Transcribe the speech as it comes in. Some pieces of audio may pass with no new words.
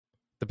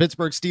The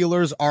Pittsburgh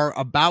Steelers are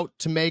about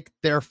to make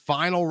their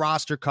final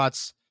roster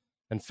cuts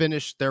and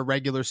finish their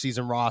regular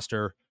season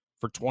roster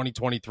for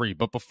 2023.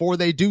 But before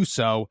they do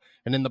so,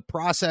 and in the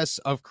process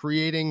of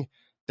creating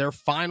their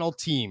final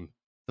team,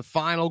 the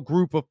final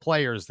group of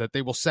players that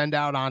they will send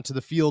out onto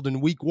the field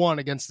in week 1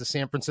 against the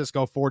San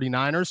Francisco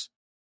 49ers,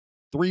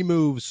 3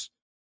 moves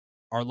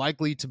are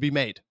likely to be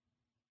made.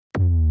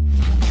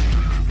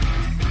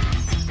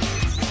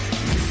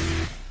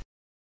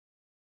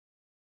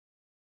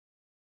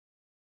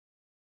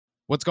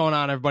 What's going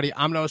on, everybody?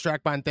 I'm Noah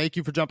Strackbein. Thank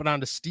you for jumping on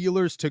to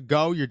Steelers to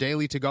Go, your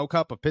daily to-go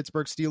cup of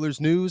Pittsburgh Steelers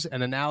news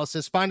and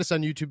analysis. Find us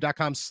on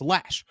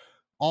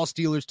youtube.com/All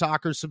Steelers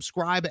Talkers.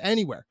 Subscribe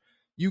anywhere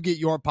you get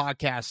your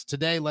podcasts.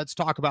 Today, let's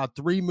talk about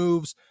 3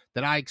 moves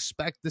that I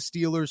expect the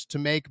Steelers to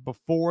make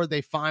before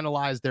they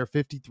finalize their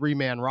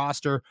 53-man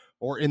roster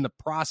or in the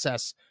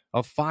process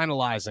of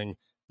finalizing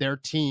their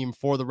team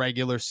for the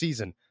regular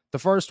season. The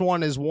first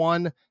one is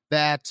one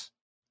that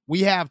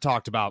we have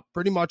talked about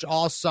pretty much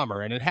all summer,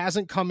 and it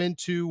hasn't come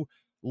into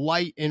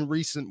light in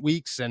recent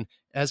weeks and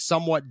has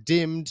somewhat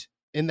dimmed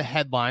in the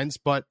headlines,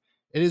 but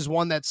it is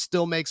one that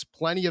still makes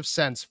plenty of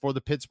sense for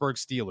the Pittsburgh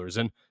Steelers,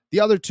 and the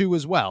other two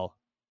as well.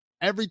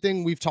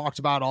 Everything we've talked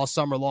about all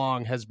summer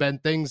long has been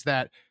things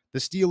that the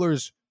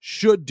Steelers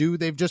should do.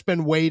 They've just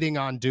been waiting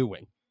on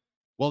doing.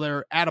 Well,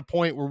 they're at a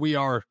point where we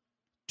are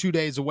 2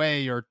 days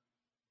away or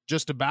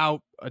just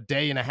about a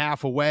day and a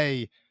half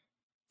away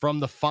from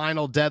the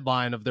final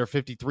deadline of their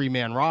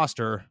 53-man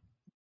roster,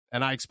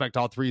 and I expect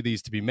all 3 of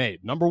these to be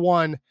made. Number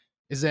 1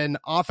 is an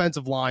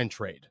offensive line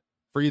trade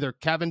for either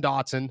Kevin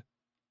Dotson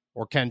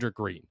or Kendrick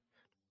Green.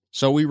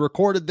 So we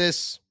recorded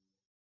this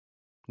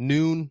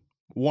noon,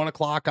 1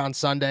 o'clock on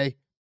Sunday,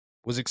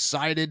 was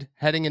excited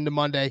heading into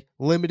Monday,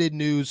 limited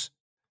news,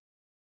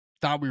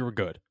 thought we were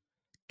good.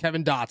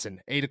 Kevin Dotson,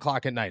 8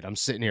 o'clock at night. I'm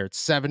sitting here at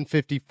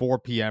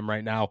 7:54 p.m.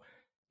 right now.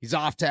 He's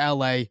off to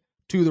L.A.,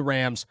 to the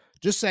Rams.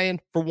 Just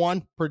saying, for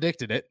one,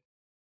 predicted it.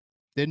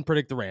 Didn't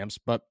predict the Rams,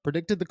 but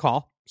predicted the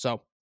call.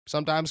 So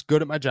sometimes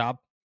good at my job.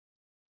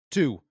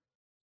 2,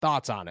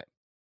 thoughts on it.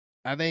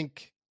 I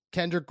think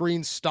Kendrick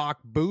Green's stock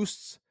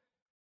boosts,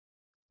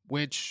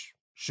 which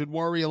should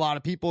worry a lot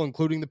of people,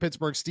 including the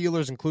Pittsburgh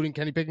Steelers, including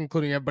Kenny Pickett,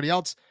 including everybody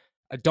else.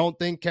 I don't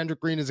think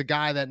Kendrick Green is a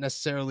guy that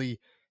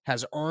necessarily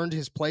has earned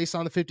his place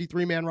on the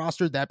 53-man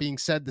roster. That being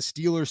said, the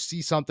Steelers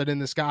see something in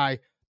this guy.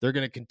 They're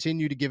going to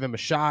continue to give him a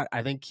shot.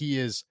 I think he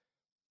is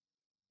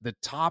the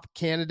top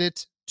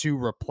candidate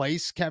to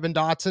replace Kevin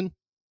Dotson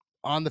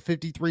on the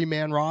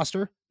 53-man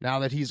roster now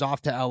that he's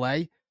off to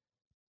LA.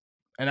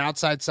 An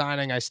outside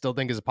signing I still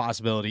think is a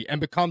possibility and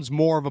becomes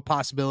more of a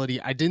possibility.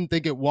 I didn't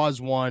think it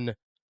was one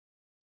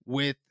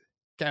with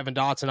Kevin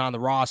Dotson on the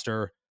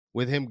roster.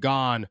 With him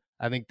gone,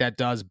 I think that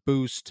does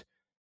boost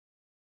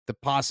the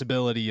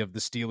possibility of the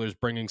Steelers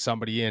bringing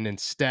somebody in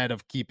instead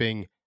of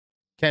keeping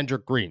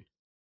Kendrick Green.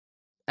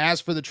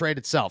 As for the trade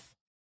itself,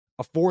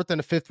 a 4th and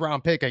a 5th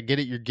round pick. I get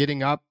it. You're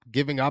giving up, a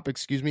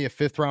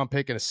 5th round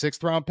pick and a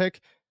 6th round pick.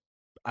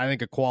 I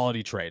think a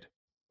quality trade.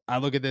 I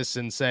look at this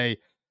and say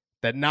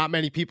that not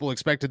many people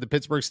expected the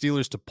Pittsburgh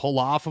Steelers to pull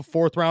off a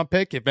 4th round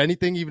pick. If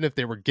anything, even if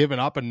they were giving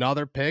up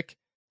another pick,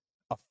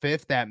 a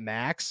 5th at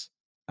max,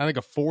 I think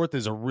a 4th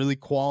is a really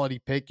quality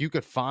pick. You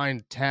could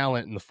find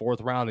talent in the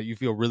 4th round that you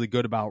feel really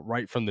good about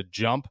right from the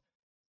jump.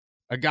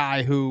 A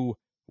guy who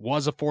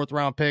was a 4th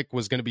round pick,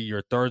 was going to be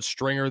your 3rd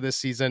stringer this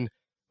season,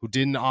 who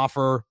didn't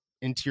offer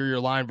interior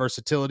line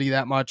versatility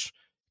that much,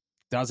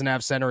 doesn't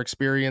have center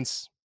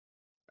experience.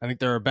 I think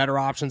there are better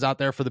options out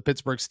there for the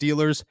Pittsburgh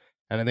Steelers,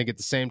 and I think at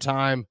the same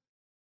time,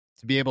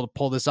 to be able to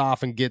pull this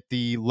off and get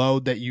the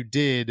load that you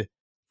did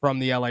from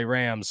the LA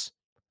Rams,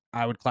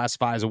 I would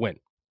classify as a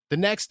win. The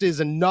next is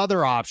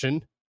another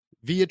option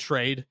via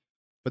trade,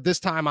 but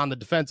this time on the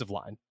defensive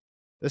line.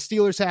 The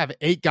Steelers have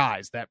 8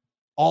 guys that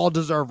all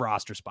deserve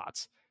roster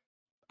spots.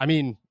 I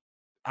mean,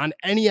 on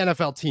any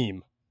NFL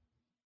team,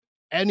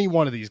 any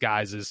one of these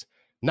guys is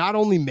not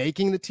only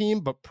making the team,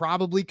 but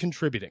probably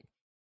contributing.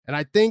 And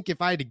I think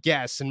if I had to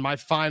guess in my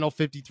final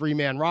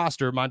 53-man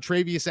roster,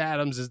 Montravius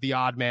Adams is the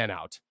odd man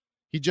out.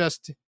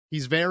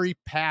 He's very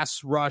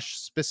pass rush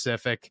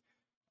specific.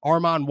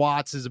 Armon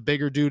Watts is a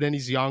bigger dude and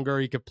he's younger.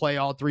 He could play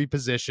all 3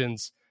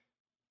 positions.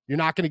 You're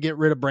not going to get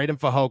rid of Braden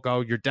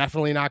Fehoko. You're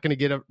definitely not going to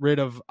get rid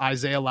of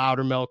Isaiah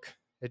Loudermilk.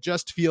 It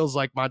just feels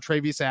like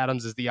Montravius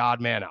Adams is the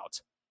odd man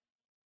out.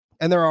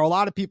 And there are a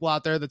lot of people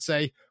out there that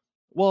say,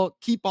 well,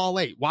 keep all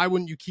 8. Why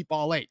wouldn't you keep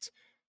all 8?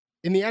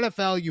 In the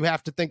NFL, you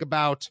have to think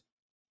about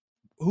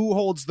who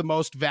holds the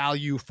most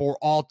value for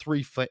all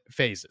 3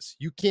 phases.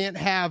 You can't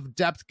have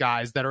depth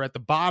guys that are at the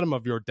bottom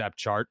of your depth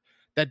chart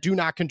that do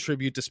not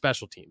contribute to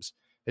special teams.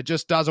 It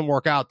just doesn't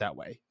work out that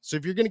way. So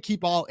if you're going to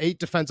keep all 8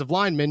 defensive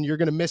linemen, you're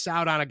going to miss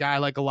out on a guy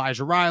like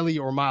Elijah Riley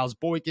or Miles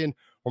Boykin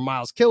or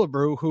Miles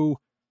Killebrew, who,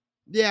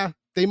 yeah,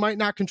 they might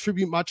not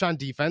contribute much on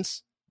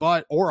defense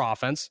or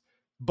offense,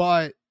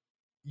 but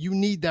you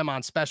need them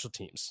on special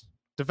teams.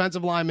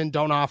 Defensive linemen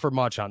don't offer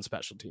much on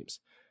special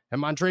teams. In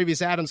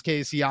Montravius Adams'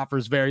 case, he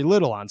offers very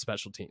little on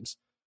special teams.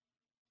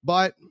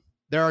 But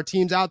there are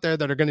teams out there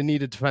that are going to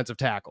need a defensive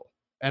tackle.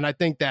 And I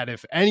think that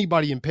if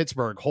anybody in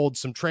Pittsburgh holds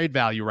some trade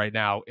value right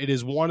now, it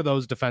is one of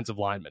those defensive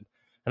linemen.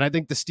 And I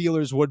think the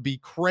Steelers would be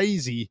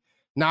crazy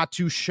not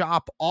to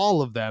shop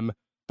all of them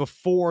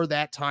before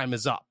that time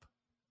is up.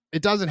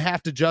 It doesn't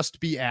have to just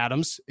be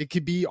Adams. It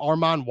could be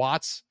Armon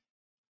Watts.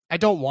 I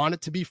don't want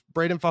it to be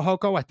Braden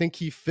Fehoko. I think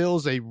he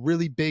fills a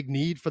really big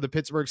need for the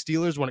Pittsburgh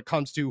Steelers when it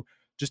comes to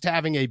just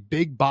having a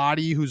big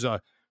body who's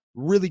a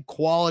really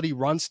quality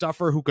run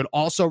stuffer who could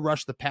also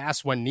rush the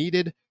pass when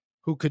needed,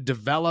 who could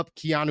develop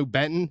Keanu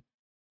Benton.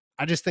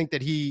 I just think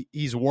that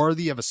he's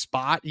worthy of a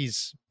spot.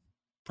 He's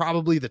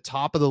probably the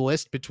top of the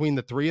list between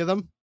the three of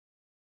them.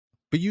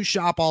 But you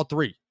shop all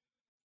three,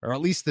 or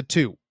at least the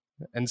two,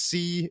 and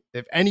see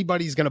if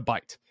anybody's going to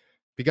bite.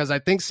 Because I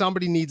think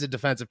somebody needs a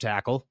defensive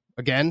tackle.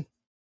 Again,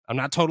 I'm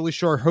not totally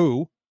sure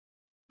who,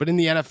 but in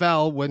the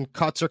NFL, when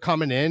cuts are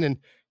coming in and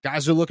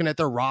guys are looking at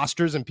their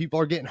rosters and people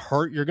are getting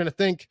hurt, you're going to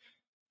think,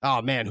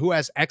 oh man, who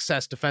has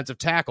excess defensive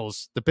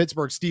tackles? The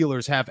Pittsburgh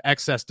Steelers have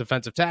excess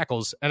defensive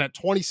tackles. And at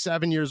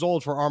 27 years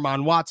old for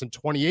Armon Watts and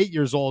 28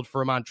 years old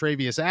for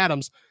Montravius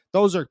Adams,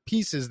 those are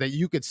pieces that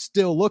you could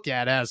still look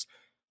at as,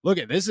 look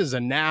at, this is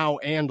a now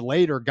and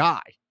later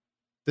guy.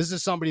 This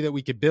is somebody that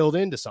we could build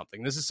into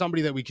something. This is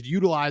somebody that we could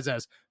utilize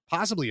as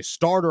possibly a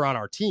starter on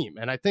our team.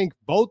 And I think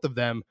both of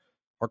them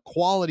are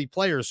quality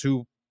players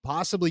who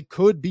possibly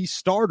could be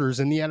starters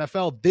in the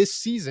NFL this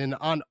season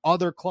on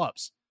other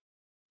clubs.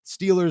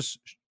 Steelers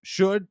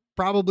should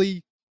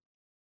probably,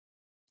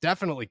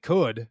 definitely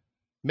could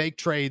make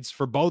trades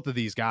for both of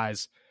these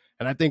guys.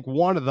 And I think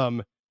one of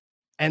them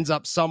ends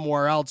up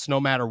somewhere else no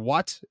matter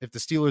what. If the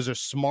Steelers are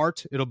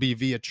smart, it'll be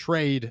via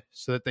trade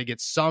so that they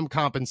get some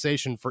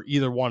compensation for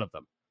either one of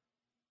them.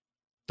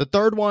 The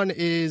third one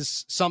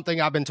is something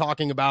I've been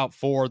talking about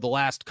for the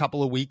last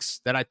couple of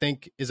weeks that I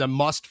think is a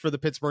must for the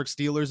Pittsburgh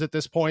Steelers at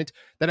this point,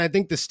 that I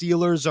think the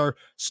Steelers are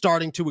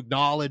starting to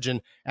acknowledge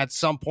and at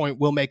some point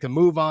will make a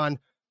move on.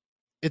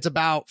 It's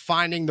about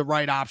finding the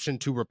right option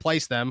to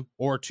replace them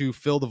or to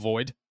fill the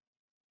void.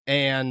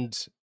 And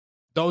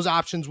those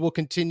options will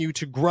continue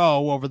to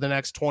grow over the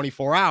next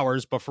 24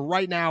 hours. But for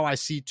right now, I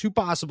see two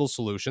possible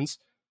solutions.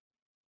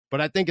 But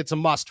I think it's a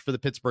must for the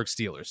Pittsburgh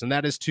Steelers, and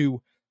that is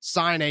to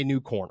sign a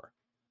new corner.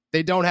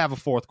 They don't have a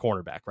fourth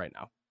cornerback right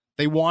now.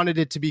 They wanted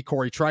it to be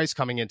Corey Trice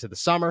coming into the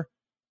summer.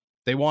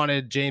 They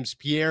wanted James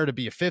Pierre to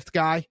be a fifth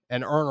guy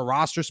and earn a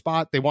roster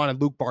spot. They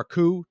wanted Luke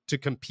Barku to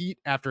compete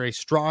after a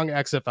strong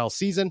XFL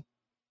season.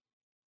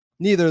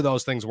 Neither of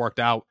those things worked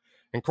out,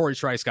 and Corey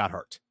Trice got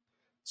hurt.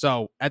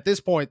 So at this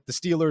point, the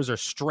Steelers are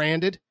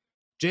stranded.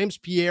 James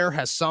Pierre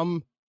has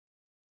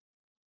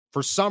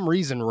for some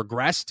reason,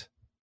 regressed.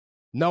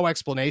 No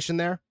explanation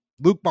there.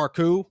 Luke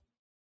Barku,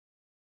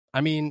 I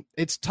mean,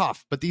 it's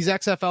tough, but these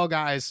XFL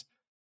guys,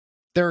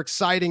 they're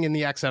exciting in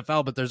the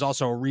XFL, but there's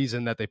also a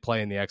reason that they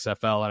play in the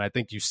XFL, and I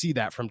think you see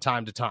that from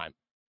time to time.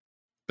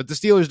 But the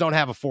Steelers don't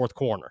have a fourth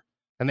corner,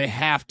 and they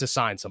have to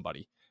sign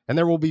somebody. And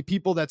there will be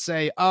people that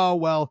say, oh,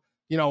 well,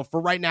 you know,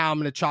 for right now, I'm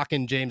going to chalk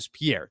in James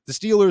Pierre. The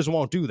Steelers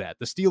won't do that.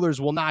 The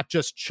Steelers will not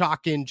just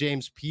chalk in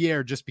James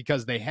Pierre just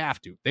because they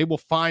have to. They will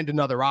find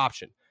another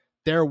option.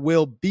 There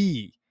will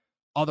be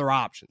other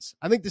options.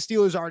 I think the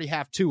Steelers already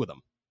have two of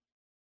them.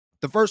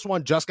 The first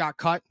one just got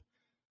cut.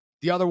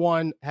 The other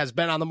one has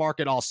been on the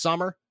market all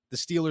summer. The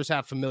Steelers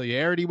have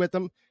familiarity with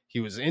him. He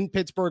was in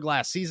Pittsburgh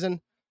last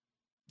season.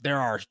 There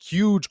are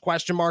huge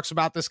question marks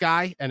about this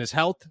guy and his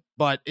health,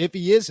 but if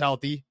he is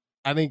healthy,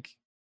 I think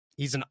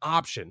he's an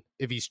option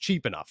if he's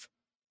cheap enough.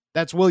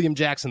 That's William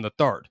Jackson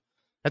III.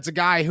 That's a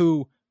guy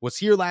who was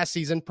here last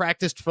season,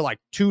 practiced for like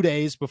 2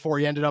 days before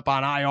he ended up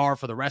on IR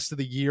for the rest of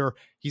the year.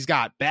 He's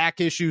got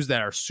back issues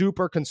that are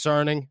super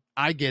concerning.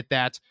 I get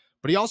that.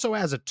 But he also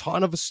has a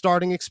ton of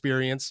starting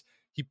experience.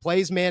 He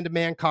plays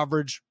man-to-man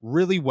coverage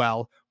really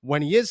well.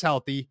 When he is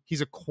healthy, he's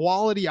a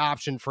quality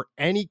option for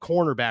any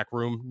cornerback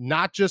room,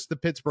 not just the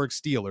Pittsburgh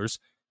Steelers.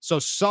 So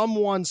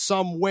someone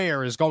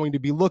somewhere is going to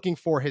be looking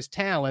for his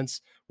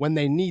talents when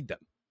they need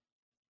them.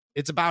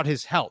 It's about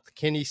his health.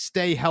 Can he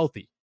stay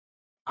healthy?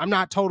 I'm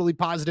not totally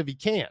positive he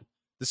can.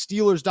 The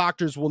Steelers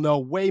doctors will know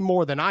way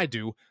more than I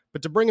do,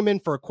 but to bring him in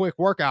for a quick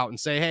workout and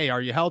say, hey,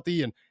 are you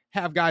healthy? And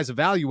have guys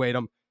evaluate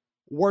him,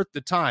 worth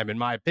the time, in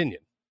my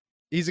opinion.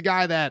 He's a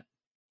guy that,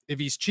 if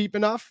he's cheap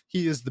enough,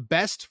 he is the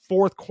best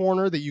fourth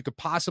corner that you could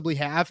possibly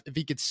have. If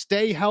he could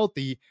stay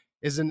healthy,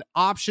 is an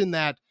option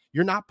that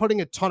you're not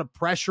putting a ton of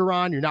pressure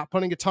on. You're not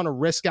putting a ton of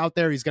risk out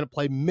there. He's going to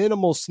play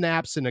minimal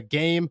snaps in a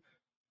game.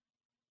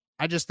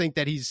 I just think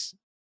that he's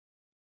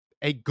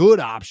a good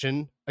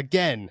option.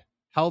 Again,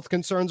 health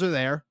concerns are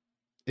there.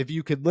 If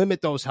you could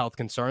limit those health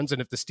concerns,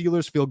 and if the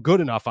Steelers feel good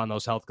enough on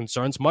those health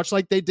concerns, much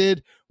like they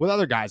did with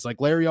other guys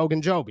like Larry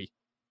Ogunjobi,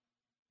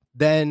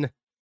 then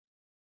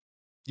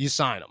you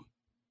sign him.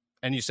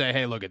 And you say,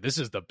 hey, look, this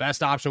is the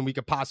best option we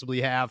could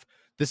possibly have.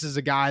 This is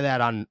a guy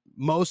that on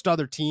most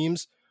other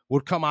teams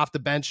would come off the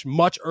bench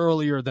much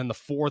earlier than the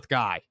fourth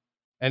guy.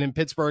 And in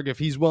Pittsburgh, if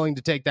he's willing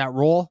to take that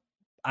role,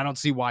 I don't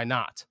see why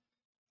not.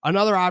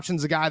 Another option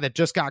is a guy that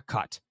just got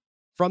cut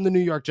from the New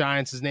York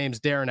Giants. His name's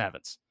Darren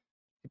Evans.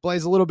 He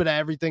plays a little bit of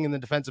everything in the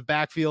defensive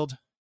backfield.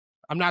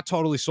 I'm not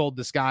totally sold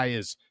this guy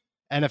is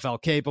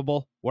NFL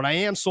capable. What I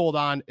am sold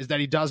on is that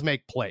he does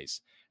make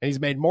plays. And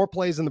he's made more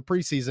plays in the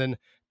preseason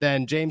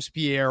than James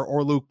Pierre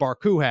or Luke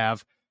Barku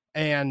have.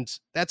 And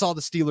that's all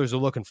the Steelers are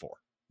looking for.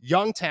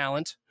 Young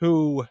talent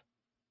who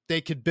they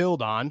could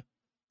build on.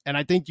 And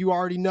I think you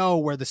already know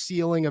where the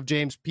ceiling of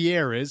James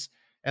Pierre is.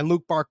 And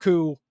Luke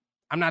Barku,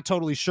 I'm not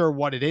totally sure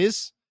what it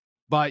is,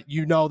 but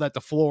you know that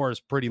the floor is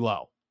pretty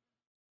low.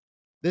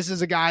 This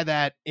is a guy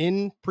that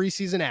in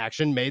preseason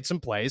action made some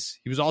plays.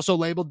 He was also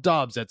labeled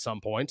Dubs at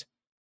some point,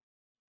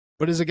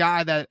 but is a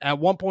guy that at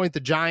one point the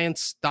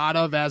Giants thought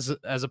of as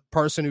a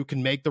person who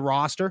can make the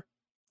roster,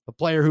 a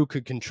player who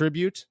could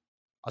contribute,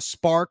 a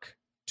spark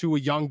to a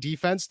young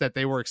defense that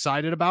they were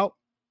excited about.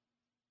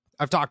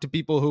 I've talked to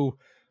people who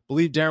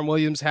believe Darren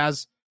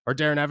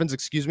Evans,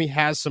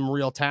 has some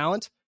real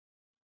talent.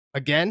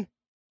 Again,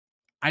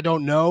 I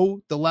don't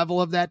know the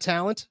level of that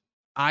talent.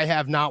 I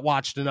have not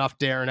watched enough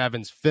Darren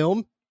Evans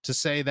film to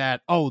say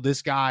that, oh,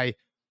 this guy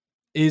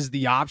is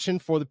the option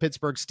for the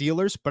Pittsburgh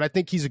Steelers, but I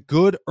think he's a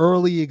good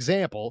early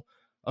example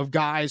of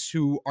guys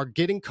who are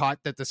getting cut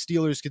that the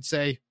Steelers could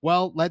say,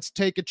 well, let's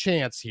take a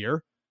chance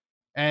here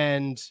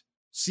and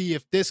see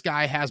if this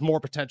guy has more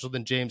potential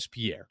than James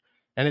Pierre.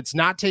 And it's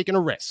not taking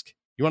a risk.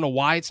 You want to know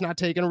why it's not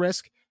taking a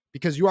risk?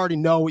 Because you already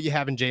know what you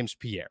have in James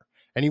Pierre.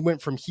 And he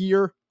went from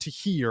here to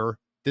here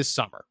this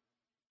summer.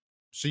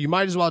 So you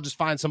might as well just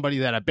find somebody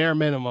that at bare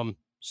minimum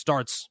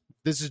starts,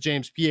 this is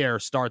James Pierre,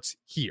 starts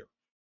here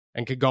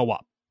and could go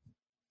up.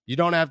 You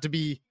don't have to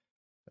be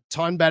a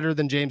ton better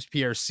than James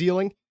Pierre's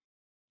ceiling.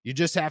 You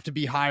just have to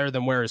be higher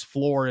than where his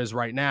floor is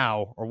right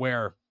now, or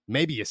where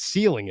maybe his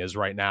ceiling is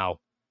right now,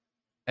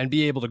 and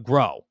be able to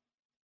grow.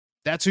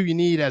 That's who you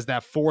need as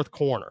that fourth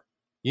corner.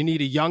 You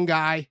need a young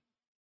guy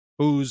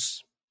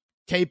who's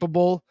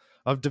capable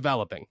of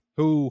developing,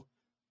 who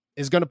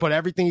is going to put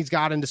everything he's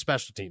got into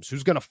special teams,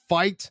 who's going to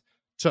fight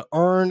to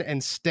earn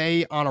and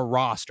stay on a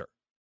roster.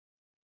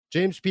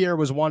 James Pierre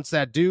was once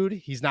that dude.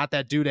 He's not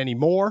that dude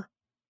anymore.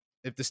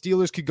 If the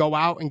Steelers could go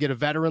out and get a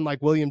veteran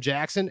like William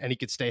Jackson and he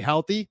could stay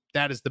healthy,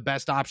 that is the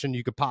best option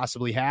you could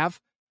possibly have.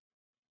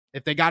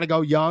 If they got to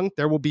go young,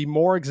 there will be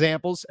more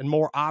examples and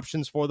more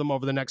options for them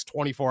over the next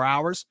 24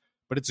 hours,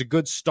 but it's a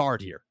good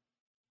start here.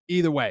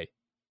 Either way,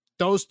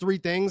 those three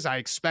things I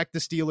expect the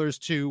Steelers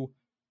to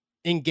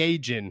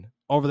engage in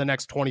over the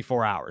next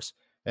 24 hours.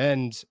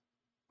 And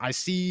I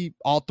see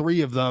all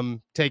three of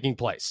them taking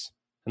place.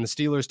 And the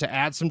Steelers to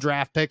add some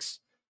draft picks,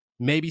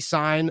 maybe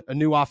sign a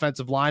new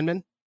offensive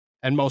lineman,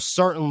 and most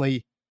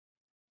certainly,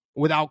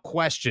 without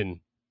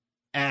question,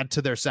 add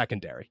to their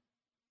secondary.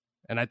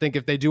 And I think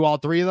if they do all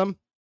three of them,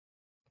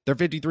 their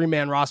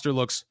 53-man roster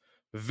looks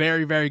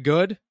very, very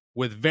good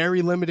with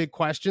very limited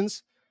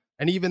questions.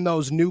 And even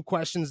those new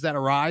questions that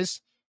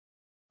arise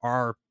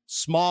are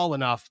small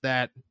enough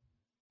that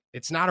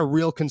it's not a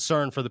real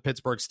concern for the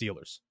Pittsburgh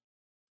Steelers.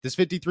 This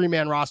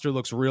 53-man roster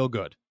looks real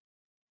good.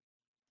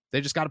 They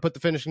just got to put the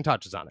finishing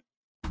touches on it.